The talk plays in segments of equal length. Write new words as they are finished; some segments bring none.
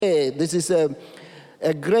This is a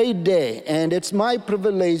great day, and it's my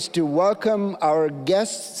privilege to welcome our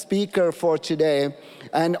guest speaker for today.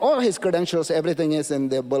 And all his credentials, everything is in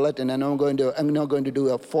the bulletin, and I'm not going to do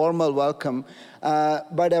a formal welcome.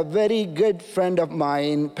 But a very good friend of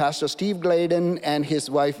mine, Pastor Steve Gladen, and his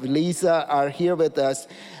wife Lisa are here with us.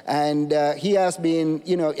 And he has been,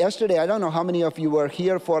 yesterday, I don't know how many of you were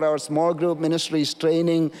here for our small group ministries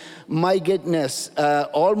training. My goodness,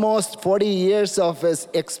 almost 40 years of his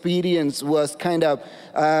experience was kind of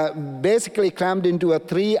basically crammed into a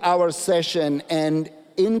 3-hour session, and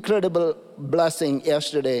incredible blessing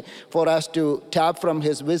yesterday for us to tap from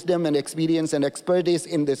his wisdom and experience and expertise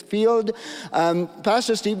in this field.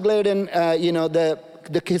 Pastor Steve Gladen,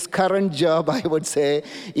 his current job, I would say,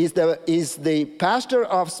 is the pastor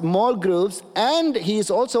of small groups, and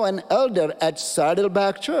he's also an elder at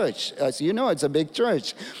Saddleback Church. As you know, it's a big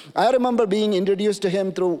church. I remember being introduced to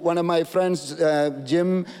him through one of my friends,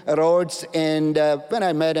 Jim Rhodes, and when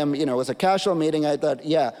I met him, it was a casual meeting. I thought,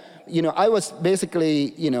 I was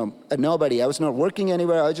basically, a nobody. I was not working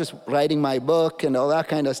anywhere. I was just writing my book and all that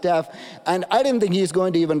kind of stuff. And I didn't think he's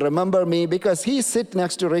going to even remember me, because he sits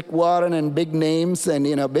next to Rick Warren and big names and,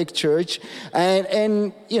 big church.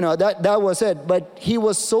 And that was it. But he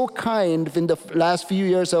was so kind in the last few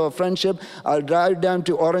years of our friendship. I'll drive down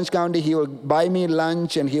to Orange County. He will buy me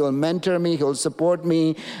lunch, and he will mentor me. He'll support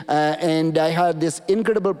me. And I had this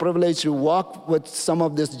incredible privilege to walk with some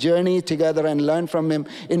of this journey together and learn from him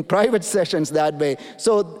in private sessions that way.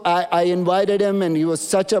 So I invited him, and he was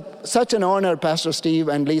such an honor, Pastor Steve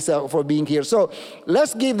and Lisa, for being here. So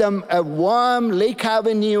let's give them a warm Lake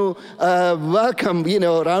Avenue welcome,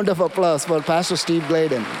 round of applause for Pastor Steve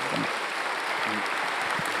Gladen.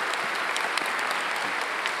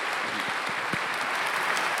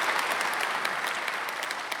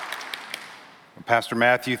 Pastor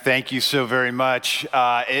Matthew, thank you so very much.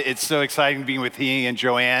 It's so exciting being with he and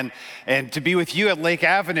Joanne, and to be with you at Lake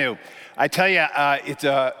Avenue. I tell you, it's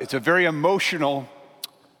a very emotional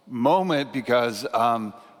moment because,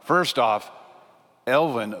 first off,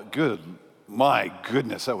 Elvin, my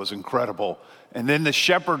goodness, that was incredible. And then the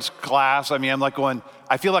shepherd's class, I'm like going,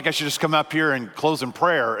 I feel like I should just come up here and close in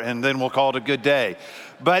prayer, and then we'll call it a good day.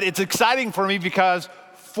 But it's exciting for me because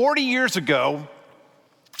 40 years ago,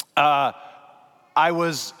 I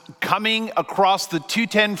was coming across the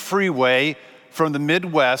 210 freeway from the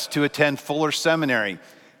Midwest to attend Fuller Seminary.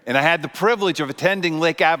 And I had the privilege of attending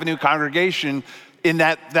Lake Avenue congregation in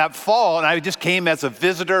that fall. And I just came as a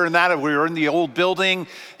visitor, and we were in the old building,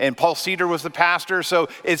 and Paul Cedar was the pastor. So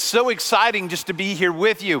it's so exciting just to be here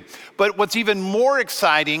with you. But what's even more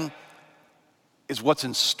exciting is what's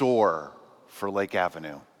in store for Lake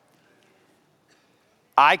Avenue.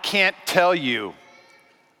 I can't tell you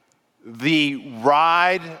the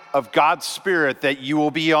ride of God's Spirit that you will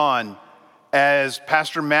be on as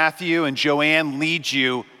Pastor Matthew and Joanne lead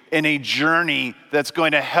you in a journey that's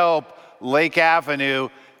going to help Lake Avenue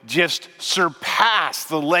just surpass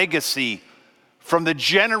the legacy from the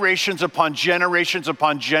generations upon generations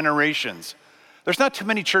upon generations. There's not too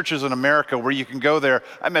many churches in America where you can go there.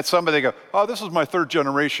 I met somebody, they go, oh, this is my third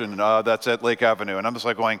generation that's at Lake Avenue. And I'm just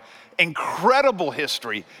like going, incredible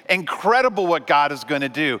history, incredible what God is going to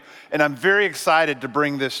do. And I'm very excited to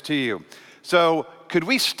bring this to you. So could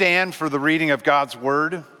we stand for the reading of God's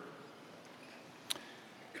word?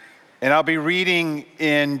 And I'll be reading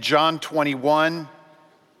in John 21,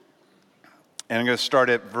 and I'm going to start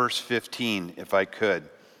at verse 15, if I could.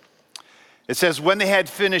 It says, when they had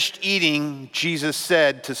finished eating, Jesus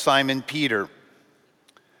said to Simon Peter,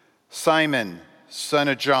 Simon, son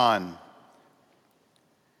of John.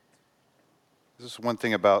 This is one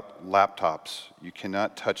thing about laptops. You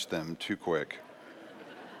cannot touch them too quick.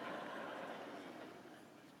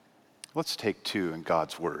 Let's take two in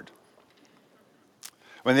God's word.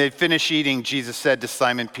 When they had finished eating, Jesus said to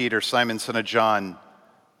Simon Peter, Simon, son of John,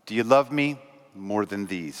 do you love me more than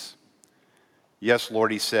these? Yes,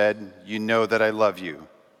 Lord, he said, you know that I love you.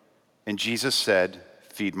 And Jesus said,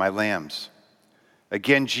 feed my lambs.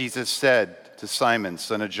 Again, Jesus said to Simon,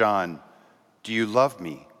 son of John, do you love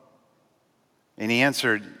me? And he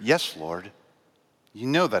answered, yes, Lord, you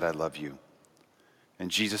know that I love you.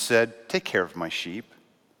 And Jesus said, take care of my sheep.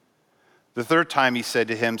 The third time he said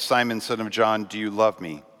to him, Simon, son of John, do you love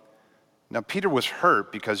me? Now Peter was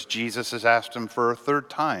hurt because Jesus has asked him for a third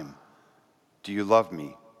time, do you love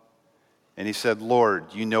me? And he said, Lord,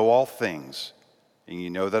 you know all things, and you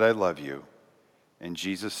know that I love you. And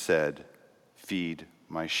Jesus said, feed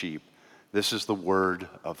my sheep. This is the word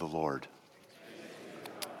of the Lord.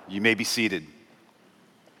 You may be seated.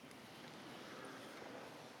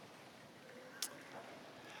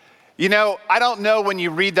 You know, I don't know when you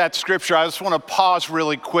read that scripture, I just want to pause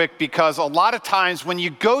really quick because a lot of times when you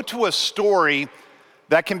go to a story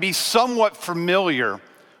that can be somewhat familiar,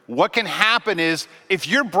 what can happen is if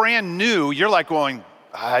you're brand new, you're like going,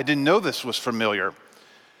 I didn't know this was familiar.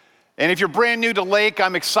 And if you're brand new to Lake,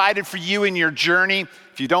 I'm excited for you in your journey.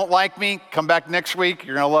 If you don't like me, come back next week.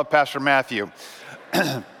 You're going to love Pastor Matthew.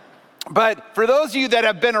 But for those of you that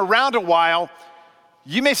have been around a while,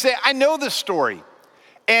 you may say, I know this story.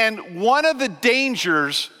 And one of the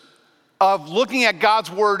dangers of looking at God's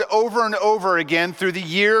word over and over again through the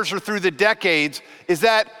years or through the decades is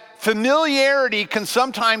that familiarity can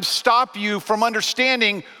sometimes stop you from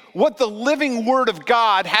understanding what the living word of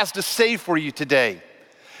God has to say for you today.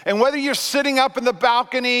 And whether you're sitting up in the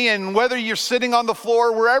balcony and whether you're sitting on the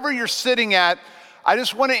floor, wherever you're sitting at, I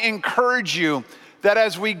just want to encourage you that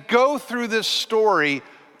as we go through this story,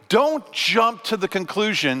 don't jump to the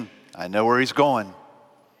conclusion, I know where he's going.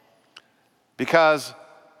 Because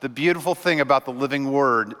the beautiful thing about the living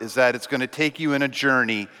word is that it's going to take you in a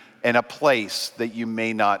journey and a place that you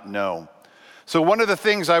may not know. So one of the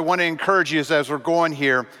things I want to encourage you is as we're going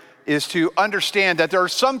here is to understand that there are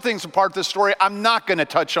some things apart this story I'm not going to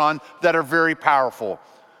touch on that are very powerful.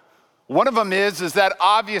 One of them is that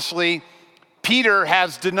obviously Peter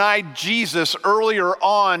has denied Jesus earlier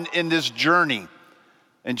on in this journey.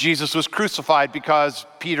 And Jesus was crucified because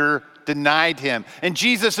Peter denied him. And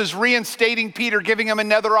Jesus is reinstating Peter, giving him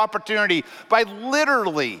another opportunity by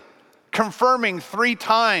literally confirming 3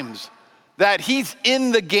 times that he's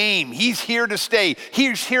in the game. He's here to stay.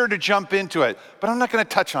 He's here to jump into it. But I'm not going to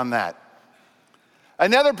touch on that.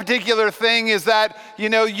 Another particular thing is that,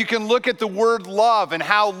 you can look at the word love and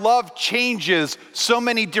how love changes so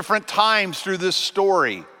many different times through this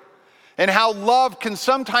story. And how love can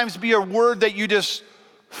sometimes be a word that you just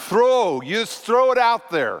throw it out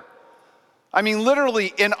there. I mean,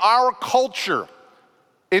 literally, in our culture,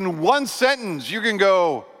 in one sentence, you can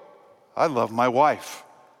go, I love my wife.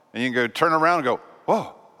 And you can go turn around and go,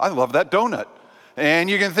 whoa, I love that donut. And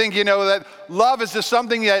you can think, that love is just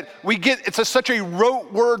something that we get, it's such a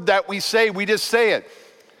rote word that we just say it.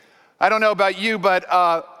 I don't know about you, but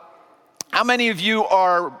how many of you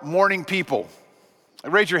are morning people?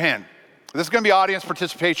 Raise your hand. This is going to be audience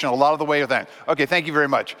participation a lot of the way of that. Okay, thank you very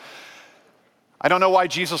much. I don't know why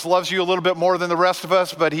Jesus loves you a little bit more than the rest of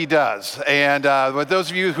us, but he does. And but those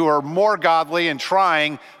of you who are more godly and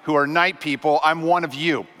trying, who are night people, I'm one of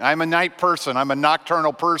you. I'm a night person. I'm a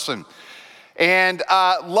nocturnal person. And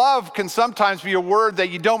love can sometimes be a word that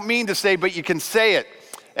you don't mean to say, but you can say it.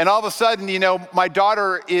 And all of a sudden, my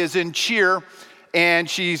daughter is in cheer, and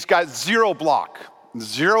she's got 0 block.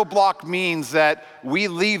 0 block means that we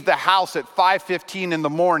leave the house at 5:15 in the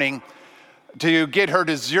morning to get her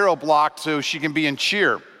to 0 block so she can be in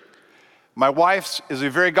cheer. My wife is a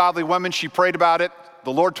very godly woman. She prayed about it.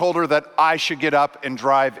 The Lord told her that I should get up and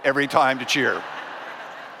drive every time to cheer.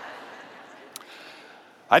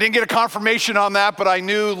 I didn't get a confirmation on that, but I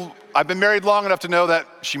knew, I've been married long enough to know that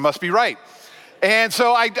she must be right. And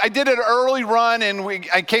so I did an early run, and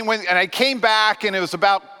I came back, and it was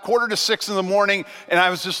about 5:45 in the morning, and I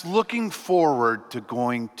was just looking forward to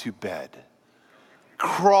going to bed.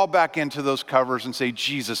 Crawl back into those covers and say,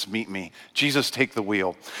 Jesus, meet me. Jesus, take the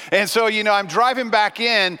wheel. And so, I'm driving back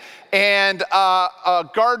in, and a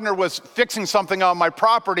gardener was fixing something on my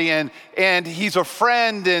property, and he's a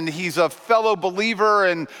friend, and he's a fellow believer,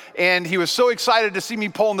 and he was so excited to see me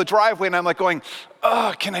pull in the driveway, and I'm like going,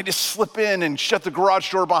 can I just slip in and shut the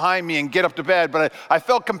garage door behind me and get up to bed? But I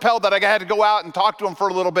felt compelled that I had to go out and talk to him for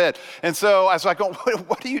a little bit. And so I was like,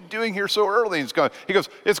 what are you doing here so early? And he goes,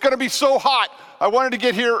 it's going to be so hot. I wanted to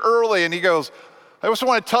get here early. And he goes, I also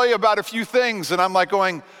want to tell you about a few things. And I'm like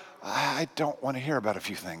going, I don't want to hear about a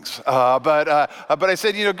few things. But I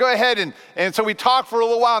said, go ahead. And so we talked for a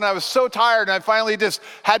little while, and I was so tired, and I finally just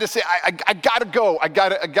had to say, I got to go. I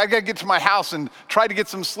got to get to my house and try to get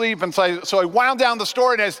some sleep. And so I wound down the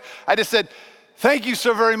story, and I just said, thank you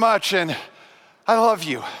so very much, and I love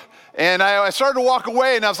you. And I started to walk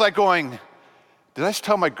away, and I was like going, did I just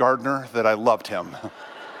tell my gardener that I loved him?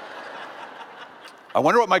 I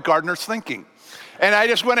wonder what my gardener's thinking. And I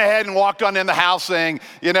just went ahead and walked on in the house saying,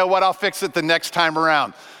 you know what, I'll fix it the next time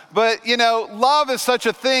around. But, love is such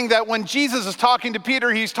a thing that when Jesus is talking to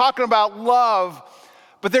Peter, he's talking about love.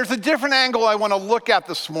 But there's a different angle I want to look at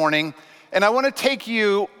this morning. And I want to take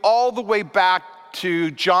you all the way back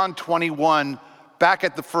to John 21, back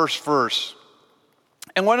at the first verse.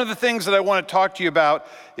 And one of the things that I want to talk to you about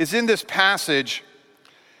is in this passage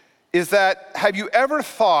is that, have you ever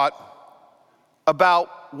thought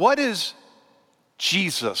about what is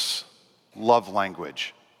Jesus' love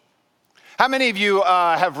language? How many of you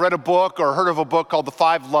have read a book or heard of a book called The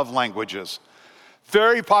 5 Love Languages?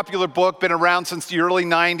 Very popular book, been around since the early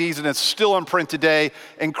 90s, and it's still in print today.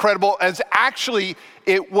 Incredible.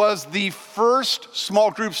 It was the first small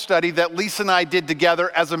group study that Lisa and I did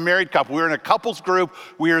together as a married couple. We were in a couples group.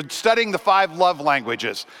 We were studying the 5 love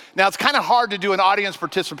languages. Now, it's kind of hard to do an audience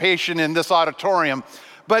participation in this auditorium,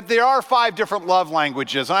 but there are 5 different love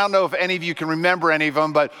languages. I don't know if any of you can remember any of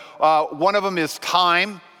them, but one of them is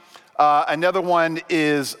time. Another one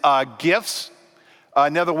is gifts.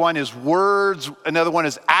 Another one is words. Another one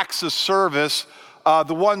is acts of service.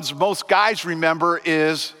 The ones most guys remember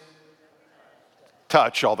is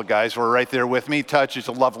touch. All the guys were right there with me. Touch is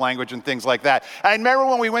a love language and things like that. I remember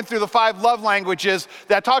when we went through the 5 love languages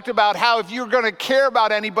that talked about how if you're going to care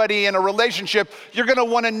about anybody in a relationship, you're going to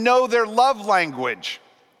want to know their love language.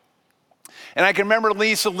 And I can remember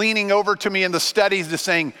Lisa leaning over to me in the studies and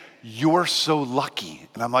saying, "You're so lucky."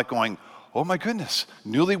 And I'm like going, "Oh my goodness,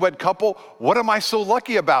 newlywed couple, what am I so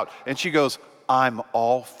lucky about?" And she goes, "I'm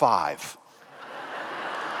all 5.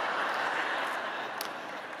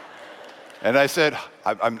 And I said,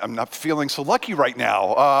 I'm not feeling so lucky right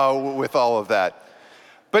now with all of that.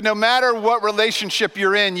 But no matter what relationship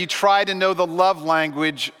you're in, you try to know the love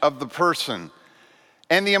language of the person.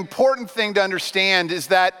 And the important thing to understand is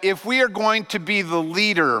that if we are going to be the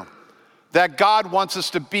leader that God wants us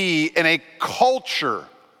to be in a culture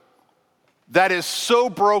that is so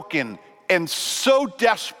broken and so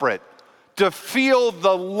desperate to feel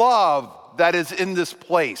the love that is in this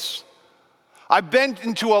place. I've been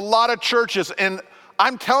into a lot of churches, and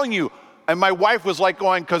I'm telling you, and my wife was like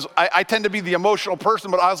going, because I tend to be the emotional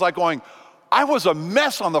person, but I was like going, I was a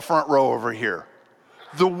mess on the front row over here.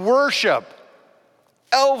 The worship,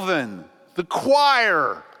 Elvin, the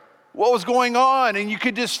choir, what was going on, and you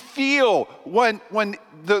could just feel when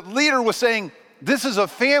the leader was saying, "This is a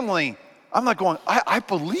family," I'm like going, I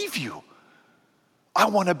believe you. I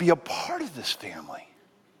want to be a part of this family.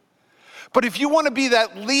 But if you want to be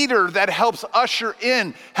that leader that helps usher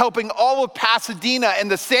in, helping all of Pasadena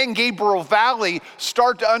and the San Gabriel Valley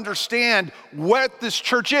start to understand what this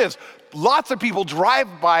church is. Lots of people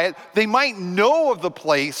drive by it. They might know of the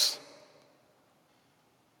place,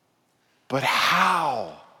 but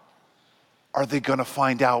how are they going to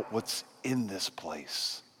find out what's in this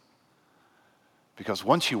place? Because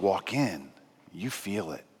once you walk in, you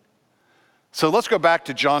feel it. So let's go back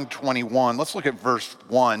to John 21. Let's look at verse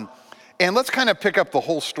 1. And let's kind of pick up the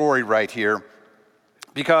whole story right here,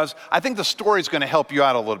 because I think the story is going to help you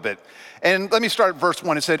out a little bit. And let me start at verse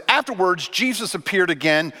 1. It said, "Afterwards, Jesus appeared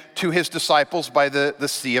again to his disciples by the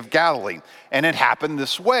Sea of Galilee. And it happened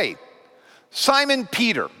this way. Simon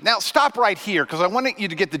Peter." Now stop right here, because I want you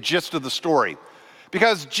to get the gist of the story.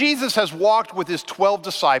 Because Jesus has walked with his 12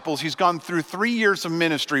 disciples. He's gone through 3 years of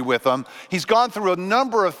ministry with them. He's gone through a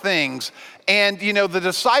number of things. And, the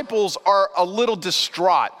disciples are a little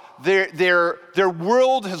distraught. Their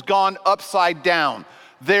world has gone upside down.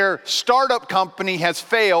 Their startup company has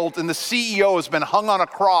failed, and the CEO has been hung on a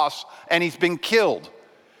cross, and he's been killed.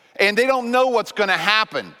 And they don't know what's going to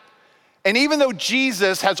happen. And even though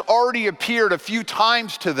Jesus has already appeared a few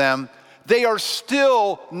times to them, they are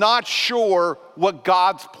still not sure what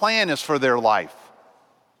God's plan is for their life.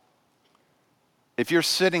 If you're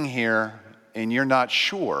sitting here and you're not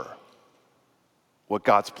sure what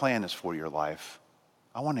God's plan is for your life,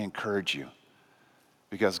 I want to encourage you,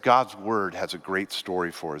 because God's word has a great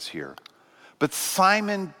story for us here. But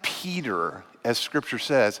Simon Peter, as scripture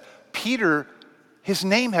says, Peter, his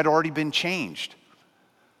name had already been changed.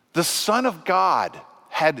 The Son of God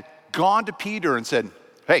had gone to Peter and said,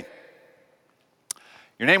 "Hey,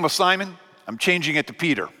 your name was Simon, I'm changing it to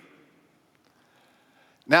Peter."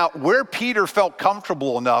 Now, where Peter felt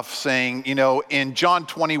comfortable enough saying, in John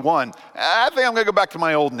 21, "I think I'm going to go back to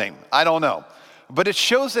my old name," I don't know. But it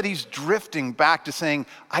shows that he's drifting back to saying,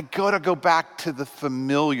 I got to go back to the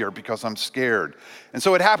familiar because I'm scared. And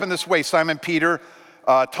so it happened this way. Simon Peter,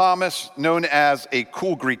 Thomas, known as a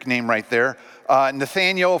cool Greek name right there,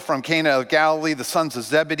 Nathanael from Cana of Galilee, the sons of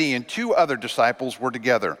Zebedee, and 2 other disciples were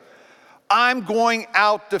together. "I'm going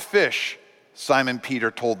out to fish," Simon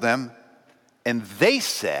Peter told them. And they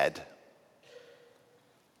said,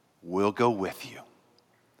 "We'll go with you."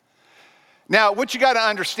 Now, what you got to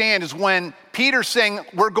understand is when Peter's saying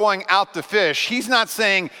we're going out to fish, he's not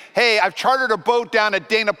saying, "Hey, I've chartered a boat down at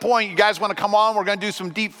Dana Point. You guys want to come on? We're going to do some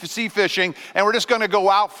deep sea fishing, and we're just going to go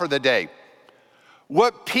out for the day."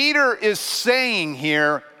 What Peter is saying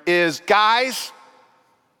here is, guys,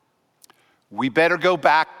 we better go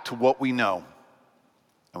back to what we know,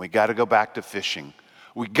 and we got to go back to fishing.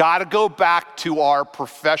 We got to go back to our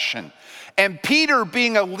profession. And Peter,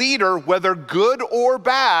 being a leader, whether good or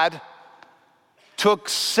bad, took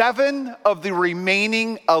 7 of the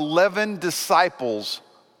remaining 11 disciples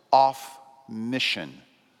off mission.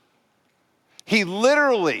 He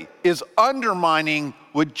literally is undermining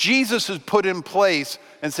what Jesus has put in place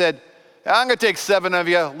and said, I'm going to take 7 of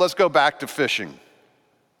you. Let's go back to fishing.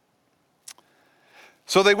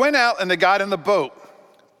 So they went out and they got in the boat.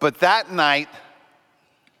 But that night,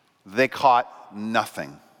 they caught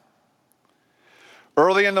nothing.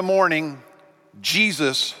 Early in the morning,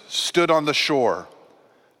 Jesus stood on the shore,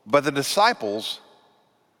 but the disciples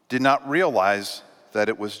did not realize that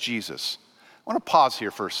it was Jesus. I want to pause here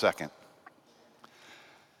for a second.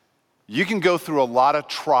 You can go through a lot of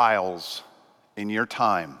trials in your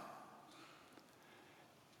time,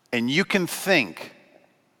 and you can think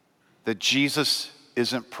that Jesus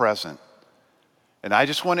isn't present. And I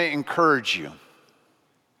just want to encourage you.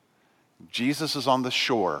 Jesus is on the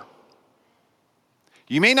shore.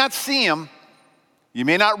 You may not see him, you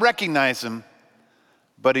may not recognize him,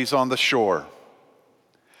 but he's on the shore.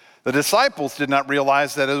 The disciples did not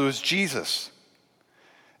realize that it was Jesus.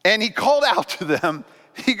 And he called out to them.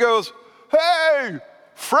 He goes, hey,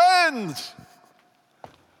 friends,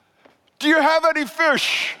 do you have any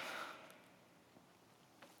fish?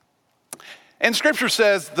 And scripture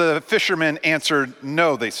says the fishermen answered,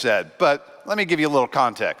 no, they said. But let me give you a little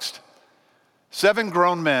context. 7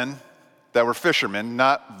 grown men that were fishermen,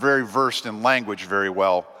 not very versed in language very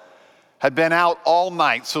well, had been out all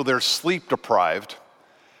night, so they're sleep deprived,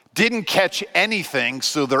 didn't catch anything,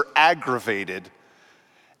 so they're aggravated,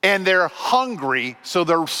 and they're hungry, so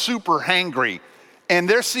they're super hangry. And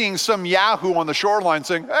they're seeing some yahoo on the shoreline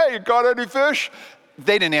saying, hey, you got any fish?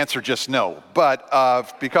 They didn't answer just no,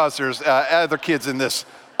 but because there's other kids in this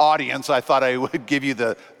audience, I thought I would give you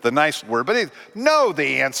the nice word. But no,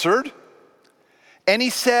 they answered. And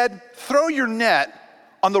he said, throw your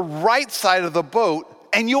net on the right side of the boat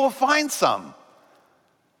and you will find some.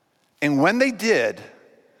 And when they did,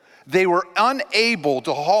 they were unable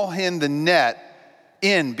to haul in the net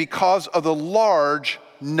in because of the large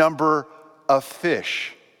number of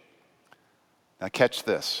fish. Now catch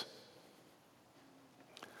this.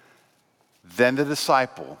 Then the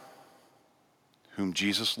disciple whom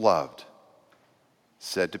Jesus loved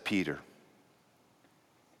said to Peter,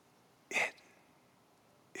 it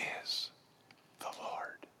is the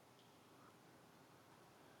Lord.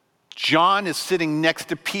 John is sitting next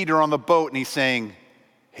to Peter on the boat and he's saying,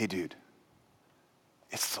 hey dude,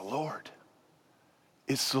 it's the Lord.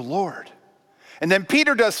 It's the Lord. And then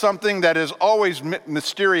Peter does something that is always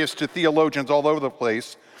mysterious to theologians all over the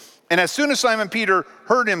place. And as soon as Simon Peter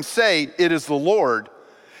heard him say, it is the Lord,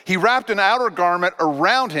 he wrapped an outer garment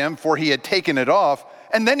around him, for he had taken it off,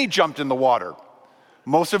 and then he jumped in the water.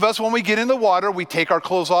 Most of us, when we get in the water, we take our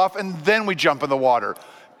clothes off, and then we jump in the water.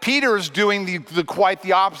 Peter is doing quite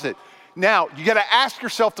the opposite. Now, you got to ask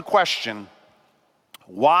yourself the question,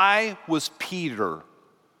 why was Peter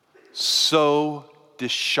so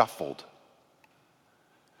disshuffled?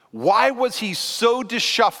 Why was he so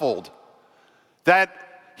disshuffled that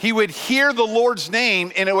he would hear the Lord's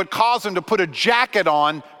name and it would cause him to put a jacket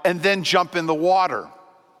on and then jump in the water?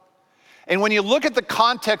 And when you look at the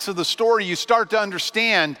context of the story, you start to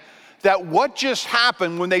understand that what just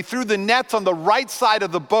happened when they threw the nets on the right side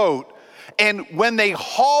of the boat and when they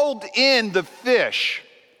hauled in the fish,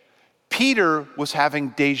 Peter was having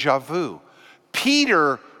deja vu.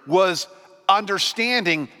 Peter was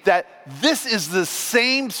understanding that this is the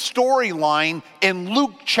same storyline in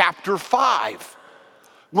Luke chapter 5.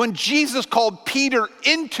 When Jesus called Peter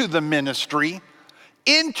into the ministry,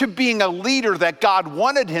 into being a leader that God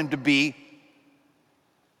wanted him to be,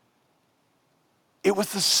 it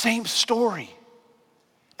was the same story.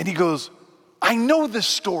 And he goes, I know this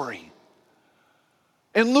story.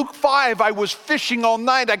 In Luke 5, I was fishing all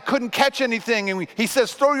night. I couldn't catch anything. And he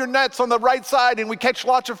says, throw your nets on the right side. And we catch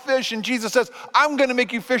lots of fish. And Jesus says, I'm going to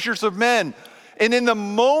make you fishers of men. And in the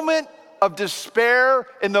moment of despair,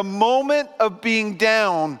 in the moment of being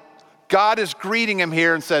down, God is greeting him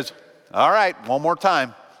here and says, all right, one more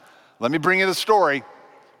time. Let me bring you the story.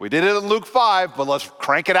 We did it in Luke 5, but let's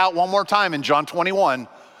crank it out one more time in John 21.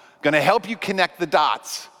 Going to help you connect the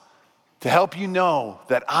dots, to help you know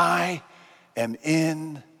that I am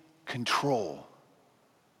in control.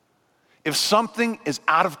 If something is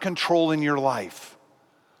out of control in your life,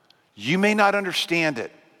 you may not understand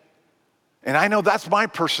it. And I know that's my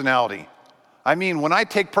personality. I mean, when I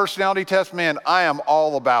take personality tests, man, I am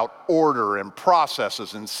all about order and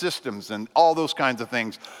processes and systems and all those kinds of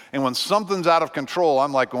things. And when something's out of control,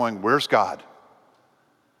 I'm like going, where's God?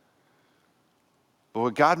 But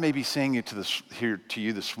what God may be saying here to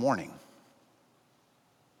you this morning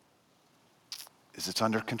is it's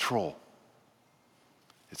under control.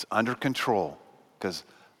 It's under control because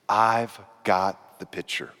I've got the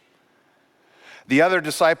picture. The other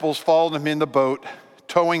disciples followed him in the boat,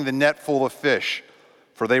 towing the net full of fish,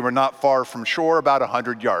 for they were not far from shore, about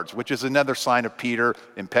 100 yards, which is another sign of Peter,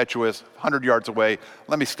 impetuous, 100 yards away.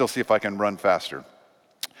 Let me still see if I can run faster.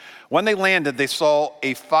 When they landed, they saw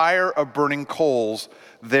a fire of burning coals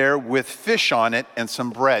there with fish on it and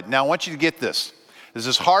some bread. Now, I want you to get this. This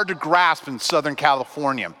is hard to grasp in Southern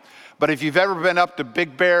California. But if you've ever been up to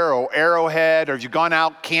Big Bear or Arrowhead, or if you've gone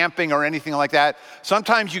out camping or anything like that,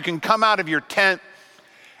 sometimes you can come out of your tent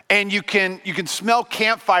and you can smell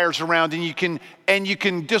campfires around, and you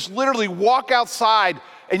can just literally walk outside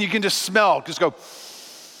and you can just smell, just go,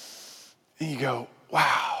 and you go,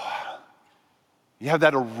 wow. You have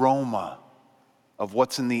that aroma of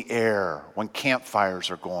what's in the air when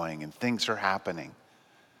campfires are going and things are happening.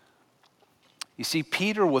 You see,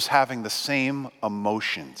 Peter was having the same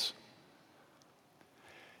emotions.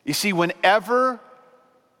 You see, whenever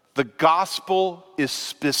the gospel is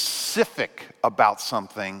specific about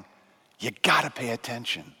something, you gotta pay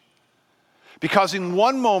attention. Because in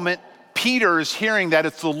one moment, Peter is hearing that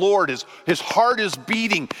it's the Lord, his heart is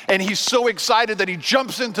beating, and he's so excited that he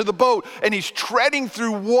jumps into the boat and he's treading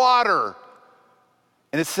through water.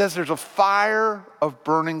 And it says there's a fire of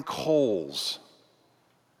burning coals,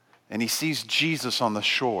 and he sees Jesus on the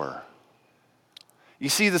shore. You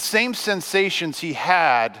see, the same sensations he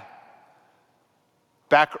had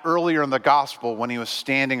back earlier in the gospel when he was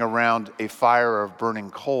standing around a fire of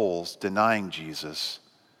burning coals denying Jesus.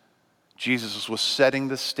 Jesus was setting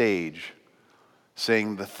the stage,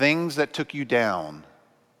 saying, the things that took you down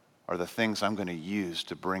are the things I'm going to use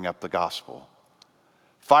to bring up the gospel.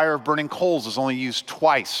 Fire of burning coals is only used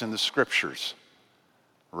twice in the scriptures,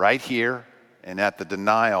 right here and at the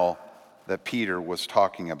denial that Peter was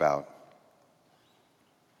talking about.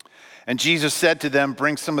 And Jesus said to them,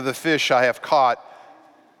 bring some of the fish I have caught.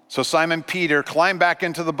 So Simon Peter climbed back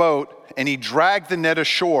into the boat, and he dragged the net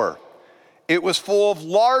ashore. It was full of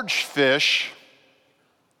large fish,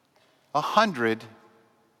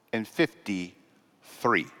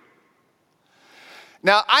 153.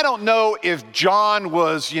 Now, I don't know if John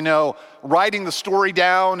was, writing the story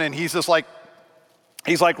down, and he's like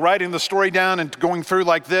writing the story down and going through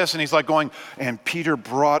like this, and he's like going, and Peter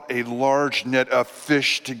brought a large net of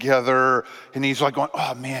fish together, and he's like going,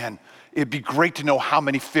 oh man, it'd be great to know how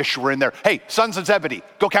many fish were in there. Hey, sons of Zebedee,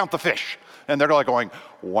 go count the fish. And they're like going,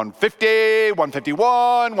 150,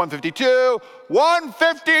 151, 152,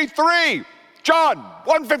 153. John,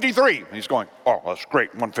 153. And he's going, oh, that's great,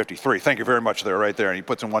 153. Thank you very much there, right there. And he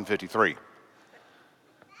puts in 153.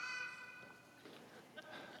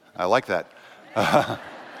 I like that.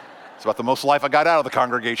 It's about the most life I got out of the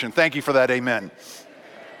congregation. Thank you for that, amen.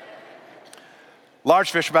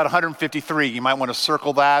 Large fish, about 153. You might want to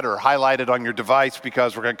circle that or highlight it on your device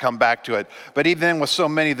because we're going to come back to it. But even then, with so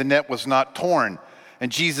many, the net was not torn.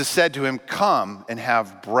 And Jesus said to him, come and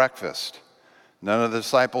have breakfast. None of the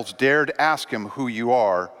disciples dared ask him who you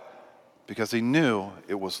are because they knew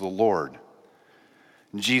it was the Lord.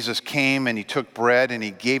 And Jesus came and he took bread and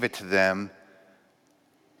he gave it to them.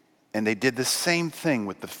 And they did the same thing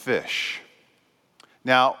with the fish.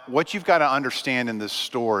 Now, what you've got to understand in this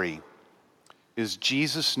story is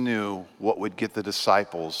Jesus knew what would get the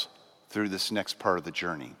disciples through this next part of the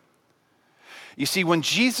journey. You see, when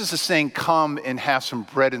Jesus is saying, come and have some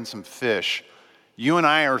bread and some fish, you and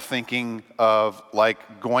I are thinking of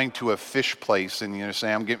like going to a fish place and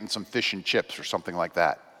say, I'm getting some fish and chips or something like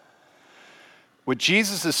that. What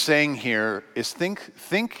Jesus is saying here is think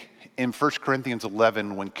in 1 Corinthians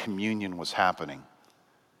 11 when communion was happening.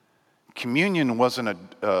 Communion wasn't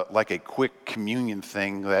like a quick communion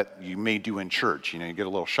thing that you may do in church. You get a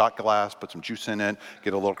little shot glass, put some juice in it,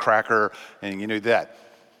 get a little cracker, and you do that.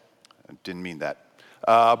 I didn't mean that.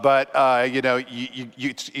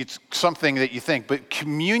 It's something that you think. But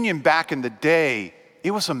communion back in the day,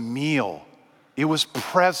 it was a meal. It was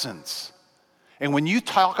presence. And when you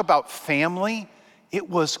talk about family, it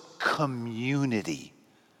was community.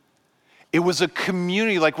 It was a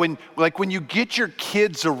community, like when you get your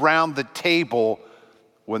kids around the table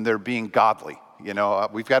when they're being godly.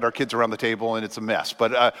 We've got our kids around the table and it's a mess.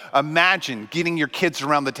 But imagine getting your kids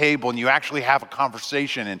around the table and you actually have a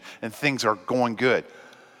conversation and things are going good.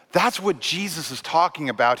 That's what Jesus is talking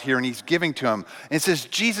about here, and he's giving to them. And it says,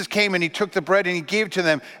 Jesus came and he took the bread and he gave it to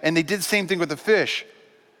them, and they did the same thing with the fish.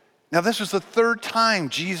 Now, this was the third time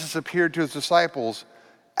Jesus appeared to his disciples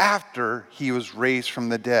after he was raised from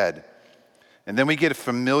the dead. And then we get a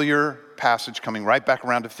familiar passage coming right back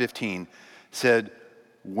around to 15. It said,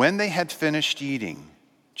 when they had finished eating,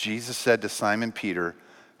 Jesus said to Simon Peter,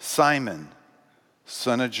 Simon,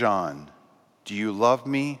 son of John, do you love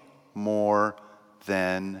me more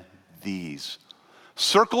than these?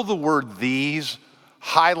 Circle the word these,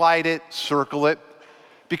 highlight it, circle it,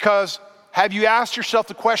 because have you asked yourself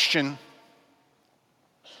the question,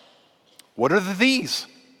 what are the these?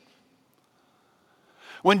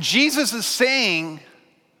 When Jesus is saying,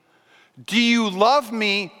 do you love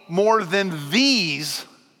me more than these?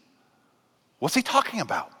 What's he talking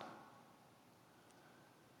about?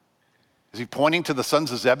 Is he pointing to the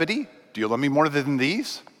sons of Zebedee? Do you love me more than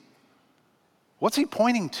these? What's he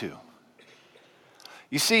pointing to?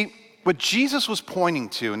 You see, what Jesus was pointing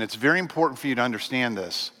to, and it's very important for you to understand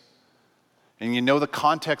this, and you know the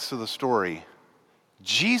context of the story,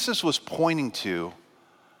 Jesus was pointing to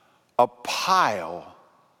a pile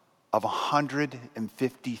of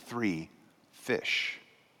 153 fish.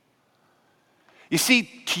 You see,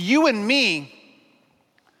 to you and me,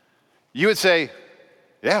 you would say,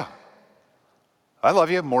 yeah, I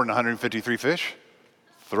love you more than 153 fish.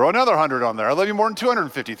 Throw another 100 on there. I love you more than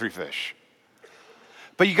 253 fish.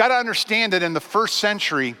 But you got to understand that in the first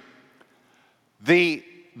century, the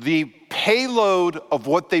payload of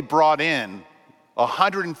what they brought in,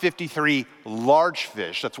 153 large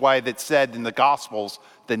fish, that's why it said in the Gospels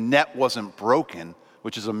the net wasn't broken,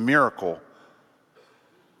 which is a miracle,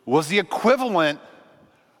 was the equivalent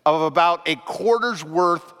of about a quarter's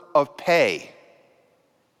worth of pay.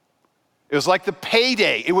 It was like the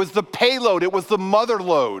payday. It was the payload. It was the mother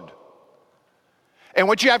load. And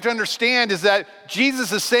what you have to understand is that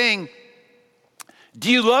Jesus is saying, do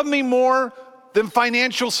you love me more than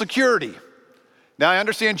financial security? Now, I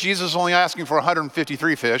understand Jesus is only asking for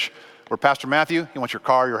 153 fish, where Pastor Matthew, he wants your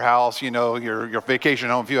car, your house, your vacation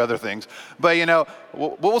home, a few other things. But,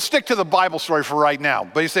 we'll stick to the Bible story for right now.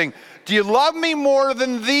 But he's saying, do you love me more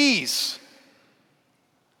than these?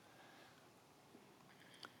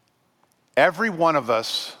 Every one of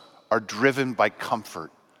us are driven by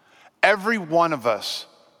comfort. Every one of us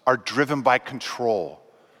are driven by control.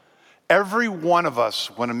 Every one of us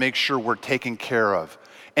want to make sure we're taken care of.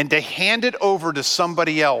 And to hand it over to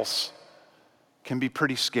somebody else can be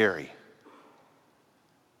pretty scary.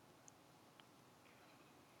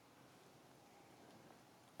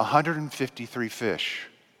 $153 fish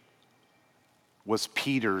was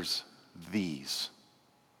Peter's these.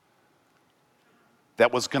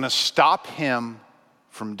 That was going to stop him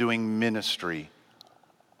from doing ministry.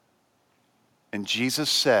 And Jesus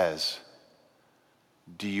says,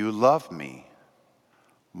 do you love me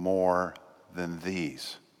more than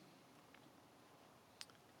these?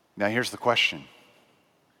 Now here's the question.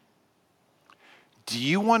 Do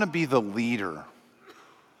you want to be the leader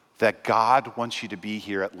that God wants you to be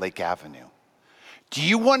here at Lake Avenue? Do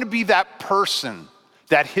you want to be that person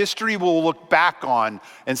that history will look back on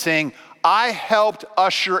and saying, I helped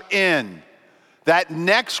usher in that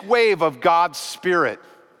next wave of God's Spirit,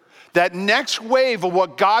 that next wave of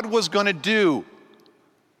what God was going to do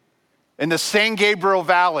in the San Gabriel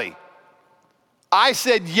Valley? I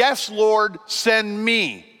said, yes, Lord, send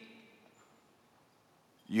me.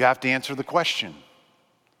 You have to answer the question,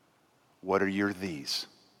 what are your these?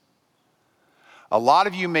 A lot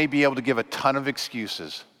of you may be able to give a ton of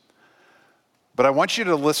excuses, but I want you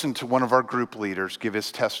to listen to one of our group leaders give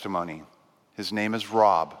his testimony. His name is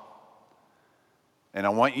Rob. And I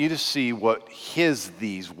want you to see what his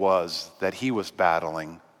these was that he was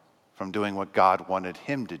battling from doing what God wanted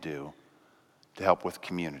him to do to help with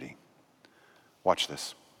community. Watch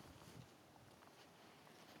this.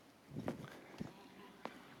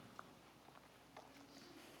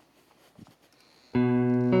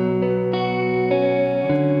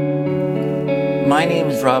 My name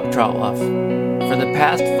is Rob Trotloff. For the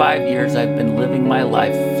past 5 years, I've been living my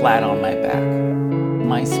life flat on my back.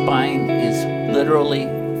 My spine is literally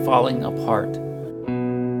falling apart.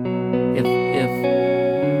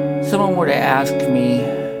 If someone were to ask me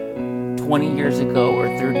 20 years ago or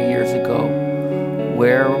 30 years ago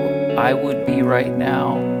where I would be right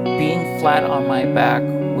now, being flat on my back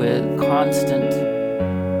with constant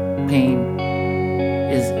pain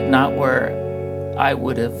is not where I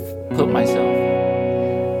would have put myself.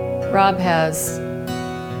 Rob has,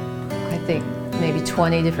 I think, maybe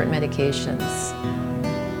 20 different medications.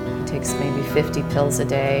 He takes maybe 50 pills a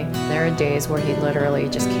day. There are days where he literally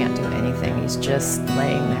just can't do anything. He's just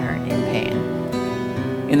laying there in pain.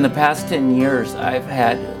 In the past 10 years, I've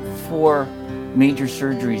had 4 major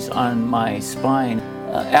surgeries on my spine.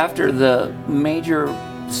 After the major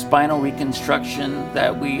spinal reconstruction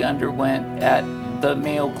that we underwent at the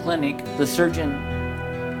Mayo Clinic, the surgeon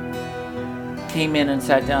came in and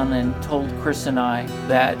sat down and told Chris and I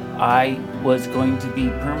that I was going to be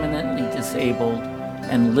permanently disabled,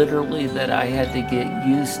 and literally that I had to get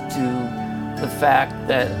used to the fact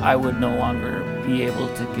that I would no longer be able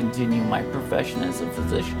to continue my profession as a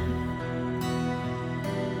physician.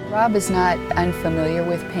 Rob is not unfamiliar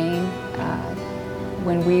with pain.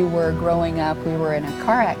 When we were growing up, we were in a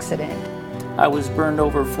car accident. I was burned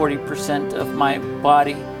over 40% of my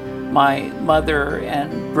body. My mother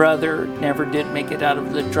and brother never did make it out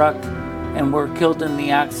of the truck and were killed in the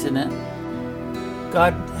accident.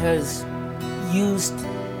 God has used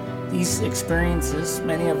these experiences,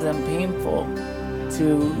 many of them painful,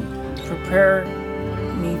 to prepare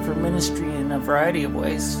me for ministry in a variety of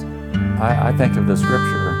ways. I think of the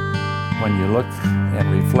scripture, when you look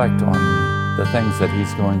and reflect on the things that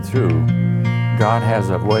he's going through, God has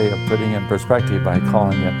a way of putting it in perspective by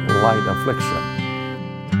calling it light affliction.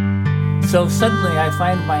 So suddenly I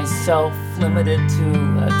find myself limited to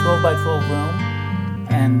a 12 by 12 room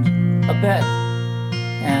and a bed.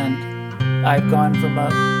 And I've gone from a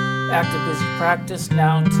active busy practice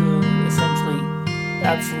now to essentially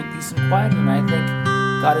absolute peace and quiet, and I think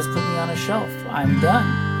God has put me on a shelf. I'm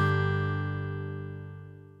done.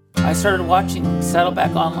 I started watching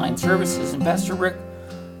Saddleback online services, and Pastor Rick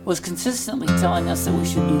was consistently telling us that we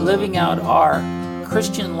should be living out our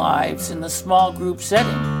Christian lives in the small group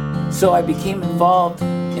setting. So I became involved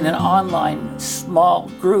in an online small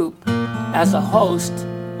group as a host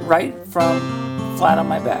right from flat on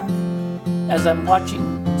my back. As I'm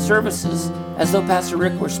watching services, as though Pastor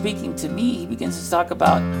Rick were speaking to me, he begins to talk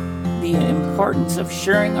about the importance of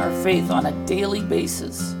sharing our faith on a daily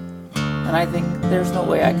basis. And I think, there's no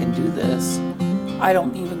way I can do this. I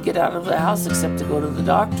don't even get out of the house except to go to the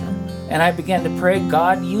doctor. And I began to pray,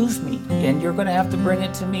 God, use me, and you're going to have to bring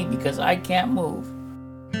it to me because I can't move.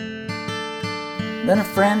 Then a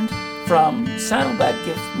friend from Saddleback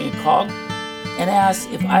gives me a call and asked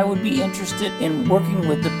if I would be interested in working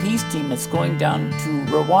with the peace team that's going down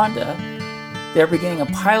to Rwanda. They're beginning a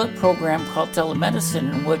pilot program called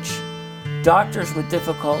telemedicine, in which doctors with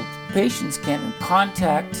difficult patients can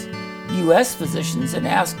contact U.S. physicians and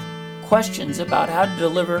ask questions about how to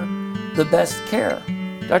deliver the best care.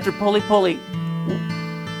 Dr. Poli,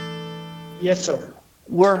 Yes, sir.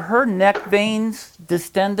 were her neck veins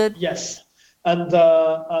distended? Yes. And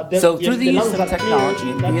So through the use of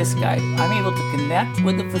technology and via Skype, I'm able to connect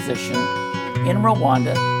with the physician in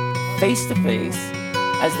Rwanda face to face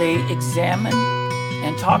as they examine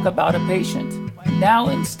and talk about a patient. Now,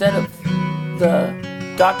 instead of the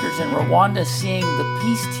doctors in Rwanda seeing the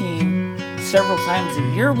peace team several times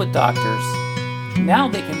a year with doctors, now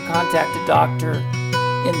they can contact a doctor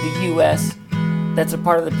in the U.S. that's a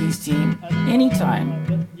part of the peace team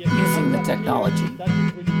anytime using the technology.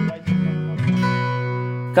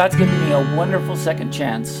 God's given me a wonderful second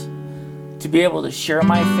chance to be able to share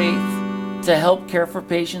my faith, to help care for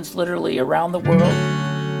patients literally around the world,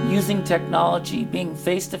 using technology, being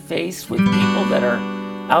face to face with people that are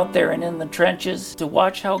out there and in the trenches, to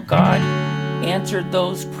watch how God answered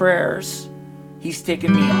those prayers. He's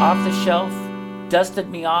taken me off the shelf, dusted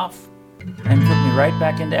me off, and put me right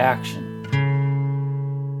back into action,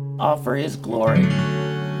 all for His glory.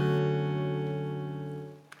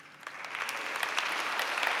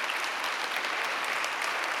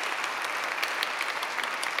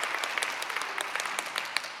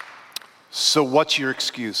 So what's your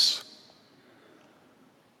excuse?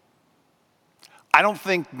 I don't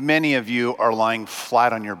think many of you are lying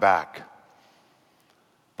flat on your back.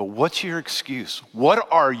 But what's your excuse? What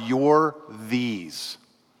are your these?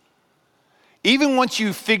 Even once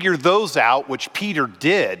you figure those out, which Peter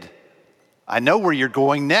did, I know where you're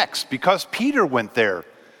going next because Peter went there.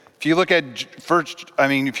 If you look at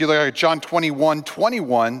John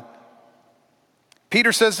 21:21,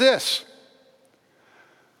 Peter says this.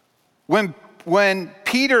 When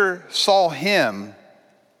Peter saw him,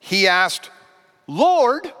 he asked,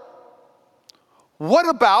 Lord, what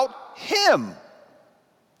about him?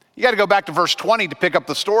 You got to go back to verse 20 to pick up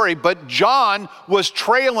the story, but John was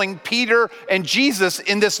trailing Peter and Jesus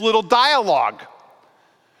in this little dialogue.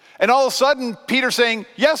 And all of a sudden, Peter's saying,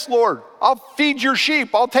 yes, Lord, I'll feed your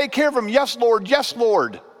sheep. I'll take care of them. Yes, Lord. Yes,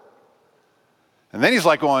 Lord. And then he's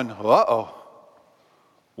like going, uh-oh,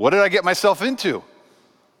 what did I get myself into?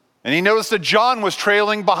 And he noticed that John was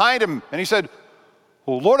trailing behind him. And he said,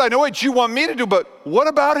 well, Lord, I know what you want me to do, but what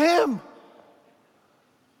about him?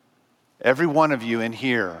 Every one of you in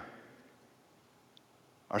here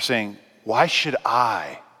are saying, why should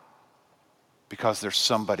I? Because there's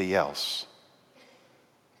somebody else.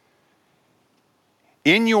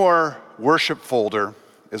 In your worship folder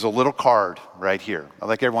is a little card right here. I'd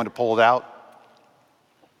like everyone to pull it out.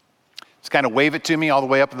 Just kind of wave it to me all the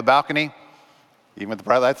way up in the balcony, even with the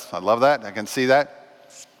bright lights. I love that. I can see that.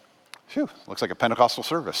 Phew, looks like a Pentecostal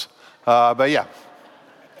service. But yeah.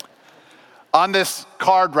 On this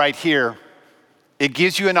card right here, it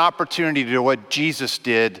gives you an opportunity to do what Jesus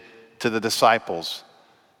did to the disciples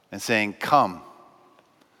and saying, come,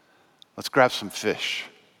 let's grab some fish.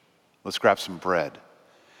 Let's grab some bread.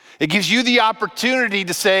 It gives you the opportunity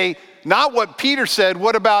to say, not what Peter said,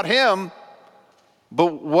 what about him,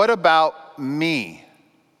 but what about me?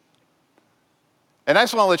 And I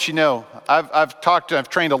just want to let you know, I've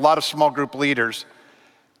trained a lot of small group leaders,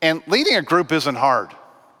 and leading a group isn't hard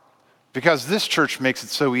because this church makes it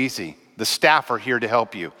so easy. The staff are here to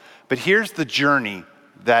help you. But here's the journey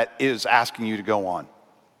that is asking you to go on.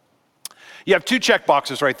 You have two check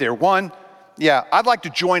boxes right there. One, yeah, I'd like to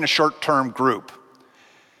join a short-term group.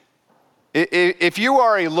 If you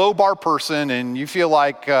are a low bar person and you feel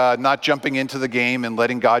like not jumping into the game and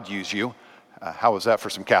letting God use you, how was that for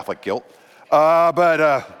some Catholic guilt?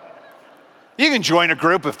 But you can join a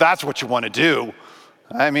group if that's what you want to do.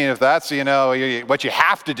 I mean, if that's, what you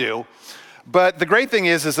have to do. But the great thing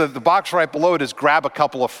is that the box right below it is grab a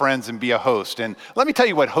couple of friends and be a host. And let me tell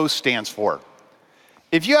you what host stands for.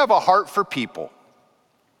 If you have a heart for people,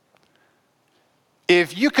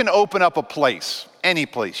 if you can open up a place, any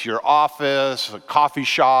place, your office, a coffee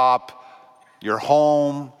shop, your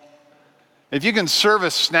home, if you can serve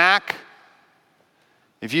a snack,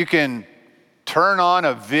 if you can turn on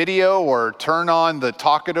a video or turn on the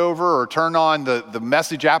talk it over or turn on the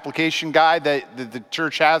message application guide that the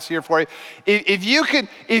church has here for you.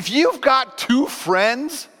 If you've got two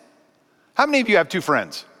friends, how many of you have two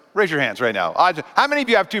friends? Raise your hands right now. How many of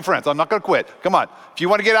you have two friends? I'm not going to quit. Come on. If you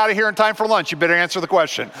want to get out of here in time for lunch, you better answer the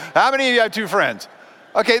question. How many of you have two friends?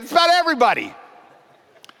 Okay, it's about everybody.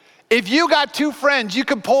 If you got two friends, you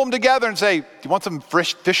can pull them together and say, do you want some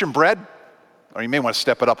fish and bread? Or you may want to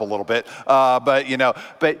step it up a little bit. But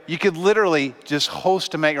you could literally just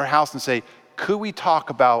host them at your house and say, could we talk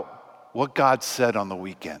about what God said on the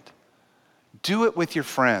weekend? Do it with your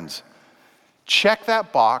friends. Check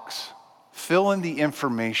that box. Fill in the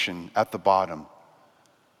information at the bottom.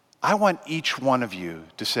 I want each one of you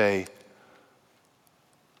to say,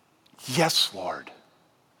 yes, Lord,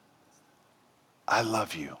 I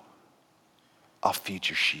love you. I'll feed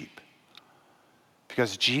your sheep.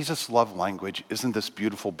 Because Jesus' love language isn't this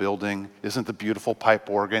beautiful building, isn't the beautiful pipe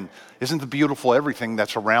organ, isn't the beautiful everything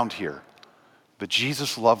that's around here. But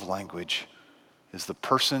Jesus' love language is the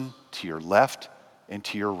person to your left and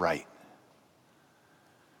to your right.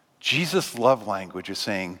 Jesus' love language is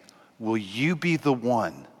saying, will you be the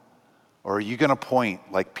one? Or are you going to point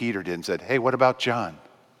like Peter did and said, hey, what about John?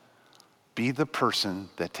 Be the person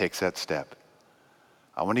that takes that step.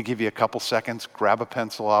 I want to give you a couple seconds. Grab a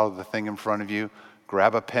pencil out of the thing in front of you.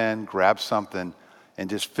 Grab a pen, grab something, and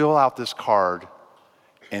just fill out this card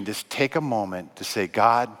and just take a moment to say,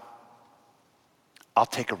 God, I'll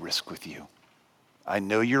take a risk with you. I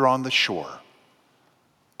know you're on the shore.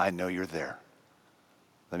 I know you're there.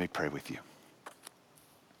 Let me pray with you.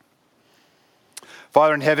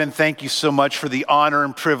 Father in heaven, thank you so much for the honor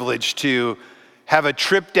and privilege to have a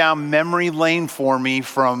trip down memory lane for me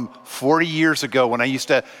from 40 years ago when I used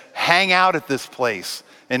to hang out at this place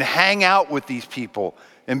and hang out with these people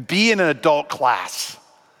and be in an adult class.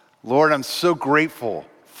 Lord, I'm so grateful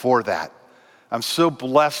for that. I'm so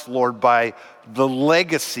blessed, Lord, by the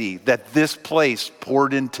legacy that this place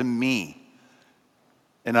poured into me.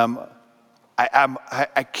 And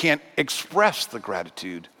I can't express the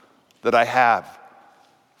gratitude that I have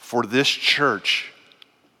for this church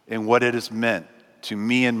and what it has meant to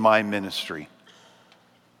me and my ministry.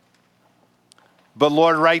 But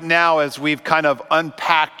Lord, right now, as we've kind of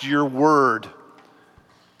unpacked your word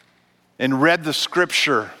and read the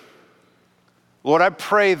scripture, Lord, I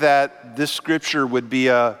pray that this scripture would be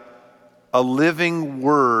a living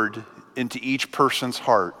word into each person's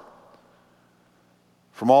heart.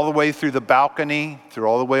 From all the way through the balcony, through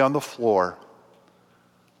all the way on the floor.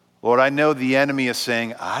 Lord, I know the enemy is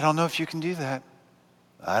saying, I don't know if you can do that.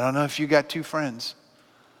 I don't know if you got two friends.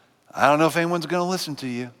 I don't know if anyone's going to listen to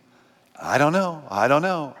you. I don't know.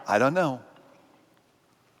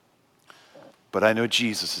 But I know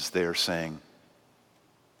Jesus is there saying,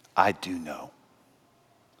 I do know.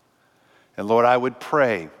 And Lord, I would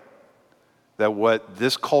pray that what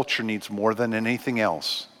this culture needs more than anything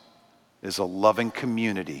else is a loving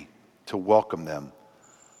community to welcome them.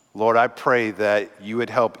 Lord, I pray that you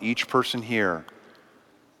would help each person here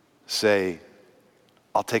say,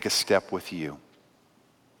 I'll take a step with you.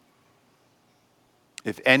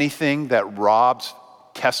 If anything that Rob's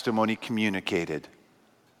testimony communicated,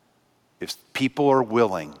 if people are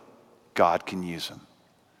willing God can use them.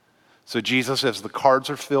 So Jesus, as the cards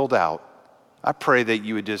are filled out, I pray that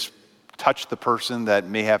you would just touch the person that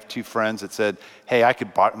may have two friends that said, hey, I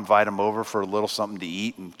could invite them over for a little something to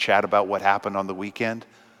eat and chat about what happened on the weekend.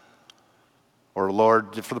 Or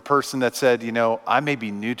Lord, for the person that said, I may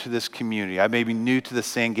be new to this community. I may be new to the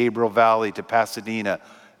San Gabriel Valley, to Pasadena,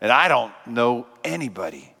 and I don't know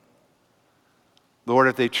anybody. Lord,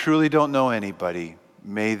 if they truly don't know anybody,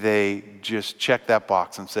 may they just check that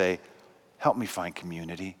box and say, help me find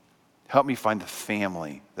community. Help me find the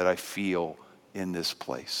family that I feel in this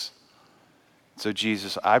place. So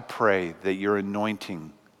Jesus, I pray that your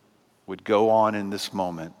anointing would go on in this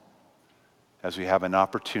moment as we have an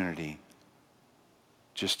opportunity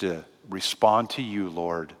just to respond to you,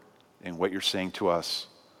 Lord, in what you're saying to us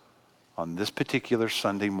on this particular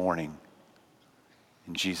Sunday morning.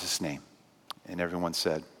 In Jesus' name. And everyone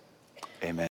said, amen.